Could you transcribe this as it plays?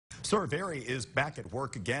ServErie is back at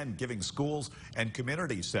work again, giving schools and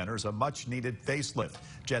community centers a much-needed facelift.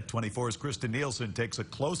 Jet 24's Kristen Nielsen takes a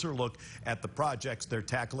closer look at the projects they're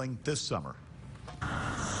tackling this summer.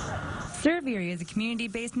 ServErie is a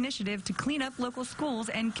community-based initiative to clean up local schools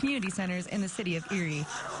and community centers in the city of Erie.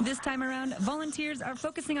 This time around, volunteers are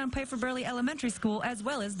focusing on Piper Burley Elementary School as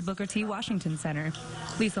well as the Booker T. Washington Center.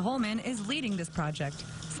 Lisa Holman is leading this project.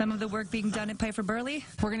 Some of the work being done at Piper Burley?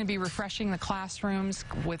 We're going to be refreshing the classrooms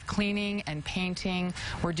with cleaning and painting.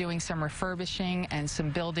 We're doing some refurbishing and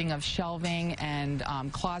some building of shelving and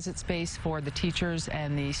closet space for the teachers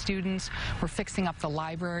and the students. We're fixing up the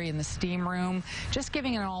library and the STEAM room, just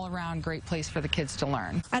giving an all-around great place for the kids to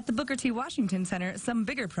learn. At the Booker T. Washington Center, some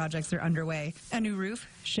bigger projects are underway. A new roof,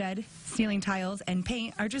 shed, ceiling tiles, and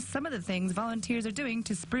paint are just some of the things volunteers are doing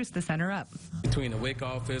to spruce the center up. Between the WIC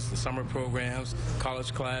office, the summer programs,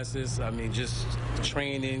 college classes, just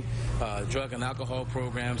training, drug and alcohol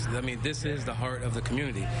programs. This is the heart of the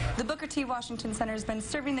community. The Booker T. Washington Center has been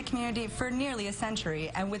serving the community for nearly a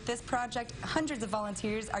century, and with this project, hundreds of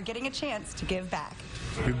volunteers are getting a chance to give back.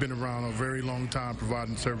 We've been around a very long time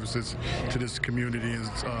providing services to this community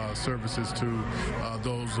and services to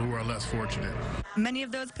those who are less fortunate. Many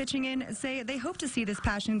of those pitching in say they hope to see this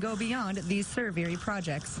passion go beyond these ServErie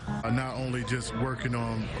projects. Not only just working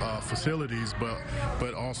on facilities,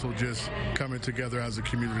 but also just coming together as a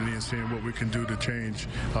community and seeing what we can do to change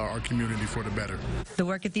our community for the better. The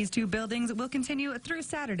work at these two buildings will continue through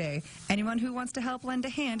Saturday. Anyone who wants to help lend a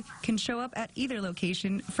hand can show up at either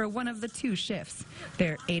location for one of the two shifts.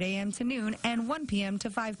 They're 8 a.m. to noon and 1 p.m. to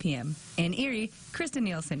 5 p.m. In Erie, Kristen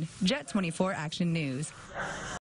Nielsen, Jet 24 Action News.